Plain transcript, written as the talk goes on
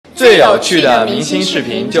最有趣的明星视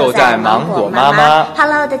频就在芒果妈妈。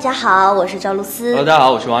Hello， 大家好，我是赵露思。Hello， 大家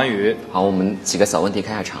好，我是王宇。好，我们几个小问题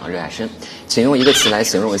开下场，热下身。请用一个词来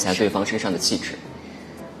形容一下对方身上的气质。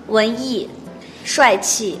文艺、帅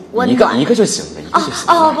气、温暖。一个就行了，一个就行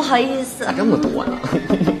了。哦，不好意思。咋这么多呢？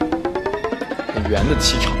很圆的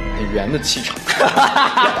气场，很圆的气场。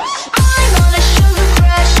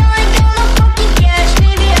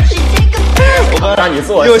我让你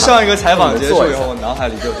做。又上一个采访结束以后，我脑海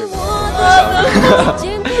里就这个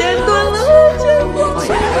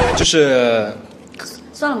就是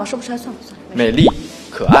算了吧，说不出来，算了。美丽、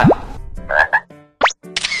可爱。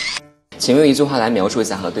请用一句话来描述一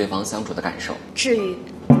下和对方相处的感受。治愈。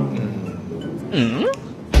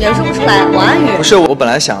描述不出来。王安宇。不是，我本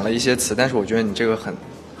来想了一些词，但是我觉得你这个很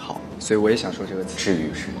好，所以我也想说这个词。治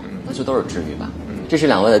愈是吗？那就都是治愈吧。这是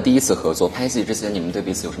两位的第一次合作，拍戏之前你们对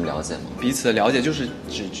彼此有什么了解吗？彼此的了解就是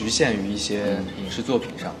只局限于一些影视作品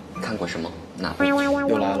上。看过什么？哪部？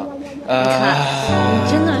又来了。你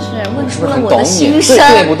真的是问出了我的心声，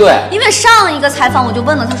对不对？因为上一个采访我就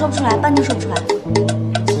问了，他说不出来，半天说不出来。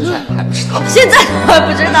现在还不知道。现在还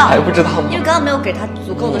不知道。还不知道吗？因为刚刚没有给他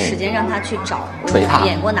足够的时间让他去找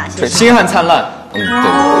演过哪些。星汉灿烂。对。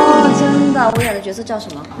真的，我演的角色叫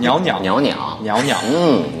什么？袅袅。袅袅。袅袅。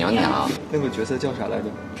那个角色叫啥来着？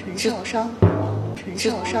陈少商。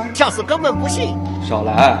上司根本不信。少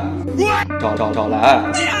来，少来。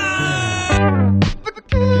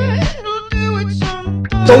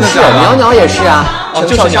都是袅袅也是啊，就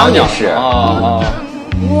是袅袅也是啊。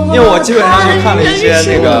因为我基本上就看了一些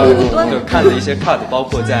那个，就看了一些 cut， 包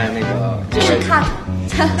括在那个就是 cut。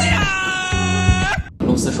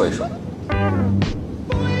露丝说一说。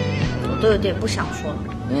我都有点不想说了。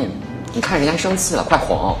你看人家生气了，快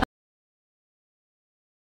哄。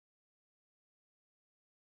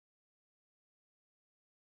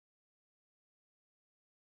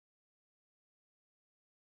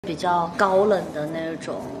比较高冷的那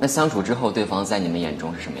种。那相处之后，对方在你们眼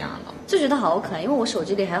中是什么样的？就觉得好可爱，因为我手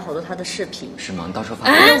机里还有好多他的视频。是吗？你到时候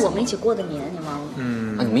发我们一起过的年，你忘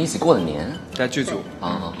了？你们一起过的年，在剧组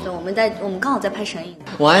啊。对，我们刚好在拍神隐。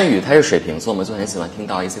王安宇他是水瓶座嘛，就很喜欢听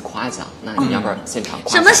到一些夸奖。那你要不然现场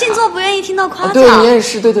夸奖？什么星座不愿意听到夸奖？对，你也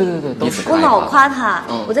是，对，都是。我老夸他，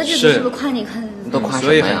我在剧组是不是夸你看？都夸什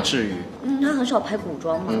么呀？所以很治愈。他很少拍古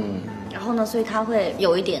装嘛。然后呢，所以他会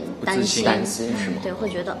有一点担心是吗？对，会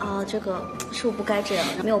觉得这个是不是不该这样？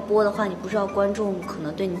没有播的话，你不知道观众可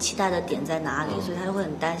能对你期待的点在哪里，所以他就会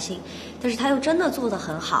很担心。但是他又真的做得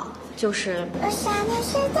很好，就是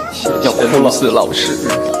要哭了，老师。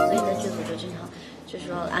所以在剧组就经常就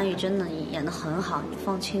说安宇真的演得很好，你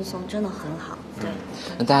放轻松，真的很好。对。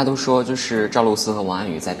那大家都说就是赵露思和王安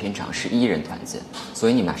宇在片场是E人团建，所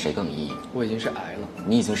以你们俩谁更 E？ 我已经是 I 了。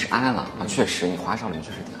你已经是 I 了啊，确实，你花少里面确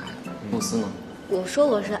实挺 I 的。露丝呢？我说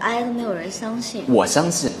我是 I 的，没有人相信。我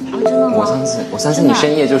相信。真的吗？我相信你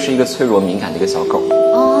深夜就是一个脆弱敏感的一个小狗。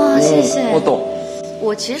谢谢。我懂。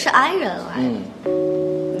我其实是 I 人了。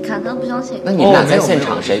你看他不相信。那你们俩在现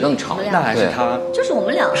场谁更吵？那还是他。就是我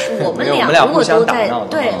们俩如果都在，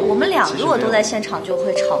对我们俩如果都在现场就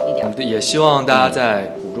会吵一点。也希望大家在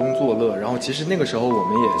苦中作乐，然后其实那个时候我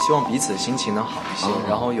们也希望彼此的心情能好一些，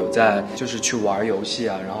然后有在就是去玩游戏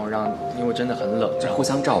啊，然后因为真的很冷，互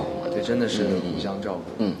相照顾嘛。对，真的是互相照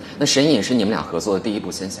顾。那神隐是你们俩合作的第一部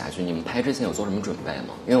仙侠剧，你们拍之前有做什么准备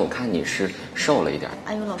吗？因为我看你是瘦了一点。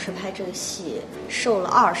安宇老师拍这个戏瘦了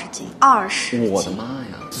20斤，20斤。我的妈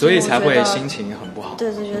呀！所以才会心情很不好。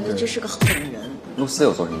对，觉得这是个狠人。露丝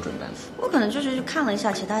有做什么准备吗？我可能就是去看了一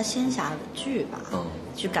下其他仙侠的剧吧，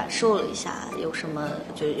去感受了一下有什么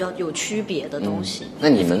就要有区别的东西。那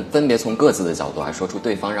你们分别从各自的角度来说出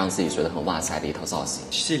对方让自己觉得很哇塞的一套造型。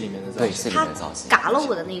戏里面的造型。对，戏里面的造型。嘎了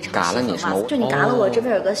我的那一场。嘎了你什么？就你嘎了我这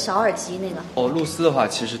边有个小耳机那个。露丝的话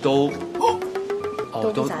其实都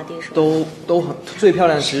不咋地，是吧？都很最漂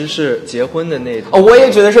亮，其实是结婚的那我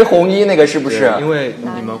也觉得是红衣那个，是不是？因为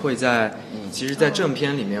你们会在。其实，在正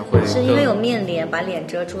片里面会是因为有面帘把脸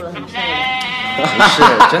遮住了，很漂亮。不是，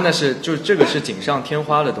真的是，就是这个是锦上添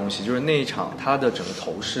花的东西。就是那一场，它的整个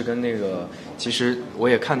头饰跟那个，其实我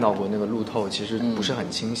也看到过那个路透，其实不是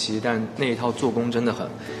很清晰，但那一套做工真的很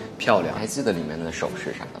漂亮。还记得里面的首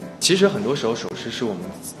饰啥的吗？其实很多时候首饰是我们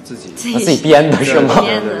自己编的，是吗？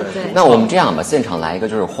对。那我们这样吧，现场来一个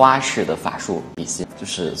就是花式的法术比心，就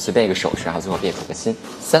是随便一个手势，然后最后别出个心。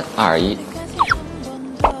3、2、1。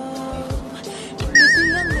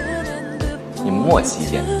你们默契一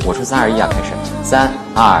点，我说3、2、1啊，开始，3、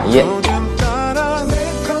2、1，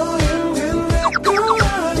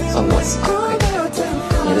算默契啊，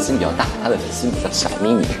可以。你的心比较大，他的心比较小，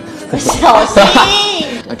迷你。小心。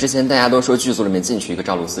那之前大家都说剧组里面进去一个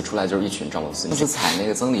赵露思，出来就是一群赵露思。就是踩那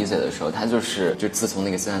个曾黎姐的时候，她就自从那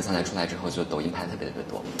个新三来出来之后，就抖音拍特别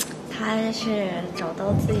多。他是找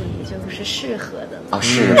到自己就是适合的啊，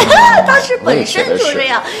是他是本身就这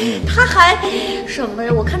样，他还什么？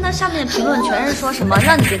我看他下面评论全是说什么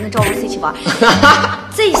让你别跟赵露思一起玩，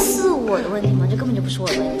这是我的问题吗？这根本就不是我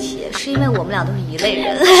的问题，是因为我们俩都是一类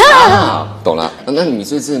人。啊，懂了。那你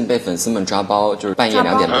最近被粉丝们抓包，就是半夜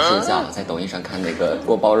2点没睡觉，在抖音上看那个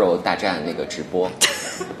锅包肉大战那个直播。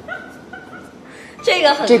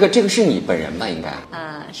这个是你本人吧？应该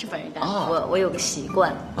是本人干。我有个习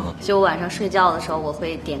惯，就我晚上睡觉的时候，我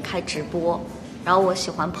会点开直播，然后我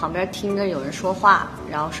喜欢旁边听着有人说话，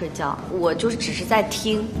然后睡觉。我就是只是在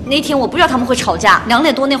听。那天我不知道他们会吵架，2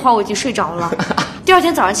点多那会儿我已经睡着了。第二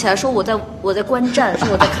天早上起来说我在观战，说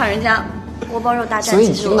我在看人家锅包肉大战。所以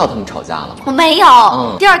你听到他们吵架了吗？我没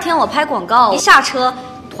有。第二天我拍广告一下车。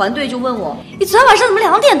团队就问我，你昨天晚上怎么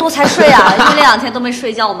2点多才睡啊？因为那2天都没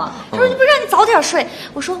睡觉嘛。他说你不是让你早点睡？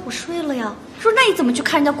我说我睡了呀。说那你怎么去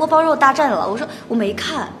看人家锅包肉大战了？我说我没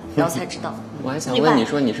看，然后才知道。我还想问你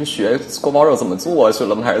说你是学锅包肉怎么做去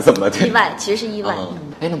了吗？还是怎么的？意外，其实是意外。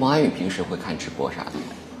那王安宇平时会看直播啥的吗？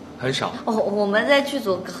很少。我们在剧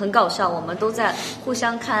组很搞笑，我们都在互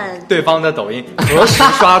相看对方的抖音，何时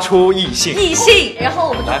刷出异性？然后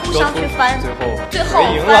我们就互相去翻，最后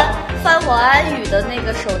翻王安宇的那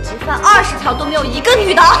个手机，翻20条都没有一个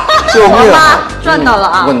女的。救命！赚到了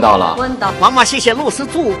啊！问到了。妈妈谢谢露丝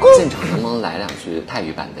助攻。现场能不能来2句泰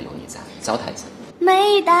语版的《有你在》，教他一下？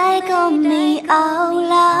未帶共你遨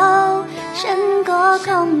遊，勝過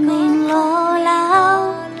共鳴羅流。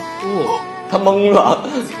他懵了。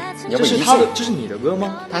这是你的歌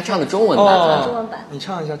吗？他唱的中文版。中文版。你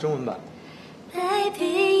唱一下中文版。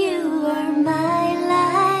Baby, you are my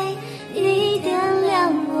light， 你点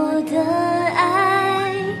亮我的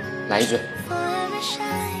爱。来一句。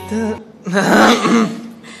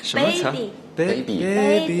什么词 ？Baby,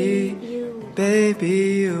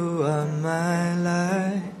 you are my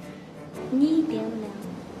light。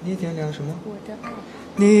你点亮什么？我的爱。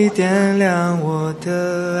你点亮我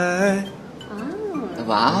的爱。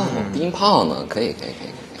哇哦，低音炮呢？可以。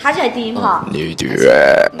他这低音炮。你点。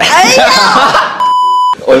哎呀！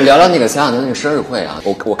我聊聊那个前2天那个生日会啊，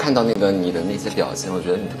我看到那个你的那些表情，我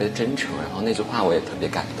觉得你特别真诚，然后那句话我也特别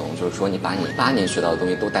感动，就是说你把你8年学到的东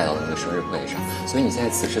西都带到了那个生日会上，所以你现在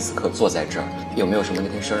此时此刻坐在这儿，有没有什么那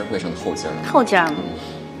天生日会上的后劲儿？后劲儿吗？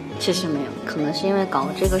其实没有，可能是因为搞了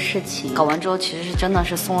这个事情，搞完之后其实是真的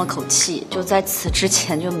是松了口气，就在此之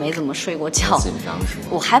前就没怎么睡过觉。紧张是吗？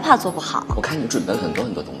我害怕做不好。我看你准备了很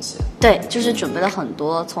多东西。对，就是准备了很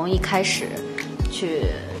多，从一开始去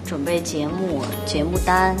准备节目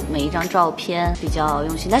单，每一张照片比较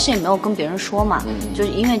用心，但是也没有跟别人说嘛，就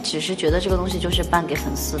是因为只是觉得这个东西就是办给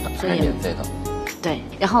粉丝的，所以也免费的。对，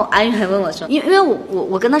然后安宇还问我说，因为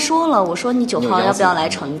我跟他说了，我说你9号要不要来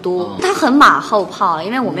成都？他很马后炮，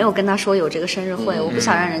因为我没有跟他说有这个生日会，我不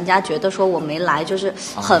想让人家觉得说我没来就是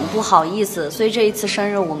很不好意思，所以这一次生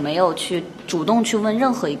日我没有去主动去问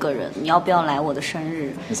任何一个人你要不要来我的生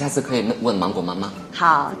日。你下次可以问芒果妈妈。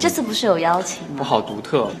好，这次不是有邀请吗？不好独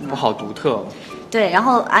特。对，然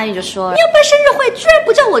后安宇就说你要办生日会，居然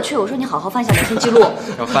不叫我去。我说你好好翻一下聊天记录。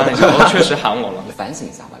要翻了一下，我确实喊我了。反省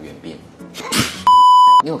一下吧，袁斌。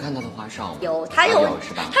你有看他的花少吗？有，他有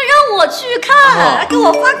是吧？他让我去看，他给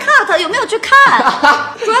我发 cut， 有没有去看？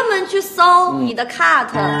专门去搜你的 cut。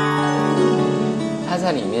他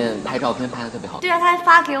在里面拍照片拍的特别好。对啊，他还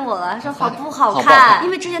发给我了，说好不好看？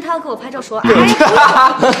因为之前他要给我拍照说，哎，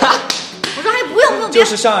我说还不用，就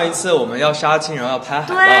是上一次我们要杀青，然后要拍海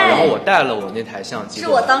报，然后我带了我那台相机。是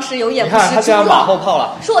我当时有眼不识珠。你看他现在马后炮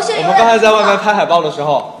了。说我现在我们刚才在外面拍海报的时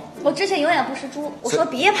候。我之前有眼不识珠，我说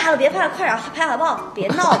别拍了，快点拍海报，别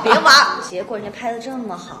闹，别玩。结果人家拍的这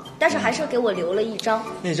么好，但是还是给我留了一张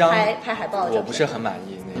那张拍海报的照片。我不是很满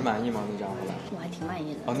意，你满意吗？那张后来我还挺满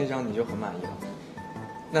意的。哦，那张你就很满意了。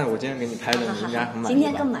那我今天给你拍的，你应该很满意吧？今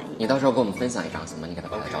天更满意。你到时候给我们分享一张行吗？你给他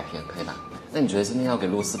拍的照片，可以吧？那你觉得今天要给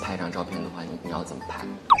露丝拍一张照片的话，你要怎么拍？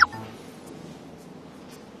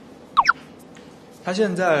他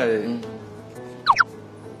现在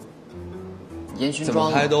烟熏怎么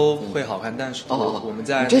拍都会好看，但是我们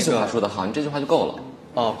在你这句话说的好，你这句话就够了。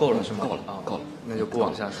哦，够了是吗？够了，那就不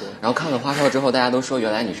往下说。然后看了花少之后，大家都说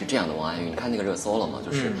原来你是这样的王安宇。你看那个热搜了吗？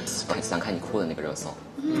就是想看你哭的那个热搜。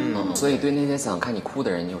所以对那些想看你哭的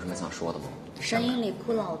人，你有什么想说的吗？声音里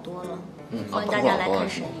哭老多了。欢迎大家来看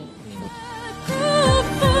声音。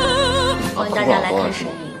欢迎大家来看声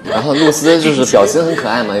音。然后露丝就是表情很可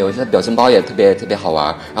爱嘛，有一些表情包也特别好玩。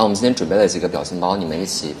然后我们今天准备了几个表情包，你们一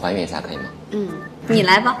起还原一下可以吗？你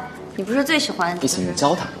来吧，你不是最喜欢？一起你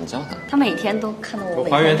教他。他每天都看到我。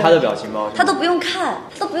还原他的表情包。他都不用看，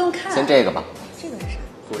先这个吧。这个是啥？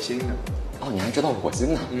火星的。哦，你还知道火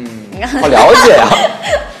星呢？你看，好了解啊。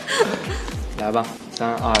来吧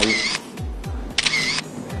，3、2、1。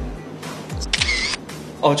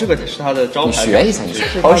哦，这个是他的招牌。你学一下，你学。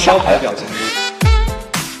他招牌表情包。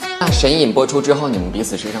那神隐播出之后，你们彼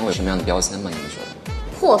此身上会有什么样的标签吗？你们觉得？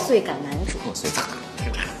破碎感男主。破碎感。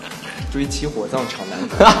追妻火葬场男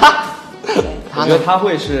主。我觉得他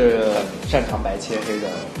会是擅长白切黑的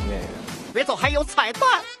女演员。别走，还有彩蛋。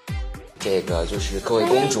这个就是各位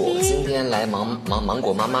公主，今天来芒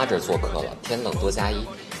果妈妈这儿做客了，天冷多加衣。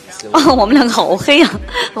我们两个好黑呀，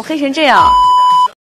我黑成这样。